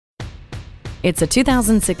It's a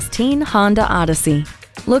 2016 Honda Odyssey.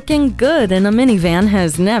 Looking good in a minivan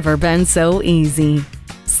has never been so easy.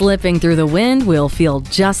 Slipping through the wind will feel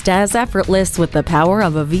just as effortless with the power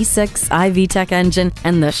of a V6 iVTEC engine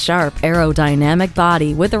and the sharp aerodynamic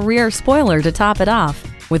body with a rear spoiler to top it off.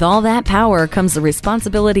 With all that power comes the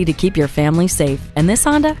responsibility to keep your family safe, and this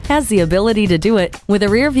Honda has the ability to do it with a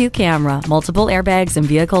rear-view camera, multiple airbags, and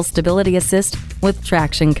vehicle stability assist with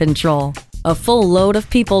traction control. A full load of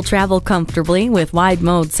people travel comfortably with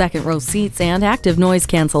wide-mode second-row seats and active noise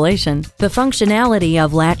cancellation. The functionality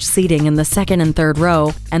of latch seating in the second and third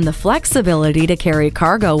row and the flexibility to carry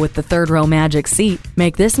cargo with the third-row magic seat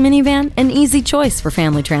make this minivan an easy choice for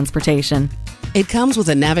family transportation. It comes with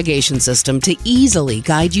a navigation system to easily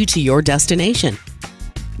guide you to your destination.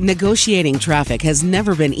 Negotiating traffic has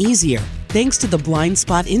never been easier thanks to the blind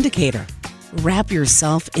spot indicator. Wrap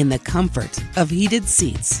yourself in the comfort of heated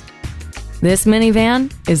seats. This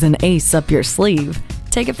minivan is an ace up your sleeve.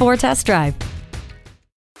 Take it for a test drive.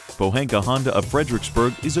 Pohanka Honda of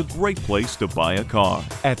Fredericksburg is a great place to buy a car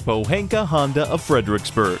at Pohanka Honda of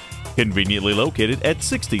Fredericksburg, conveniently located at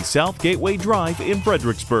 60 South Gateway Drive in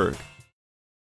Fredericksburg.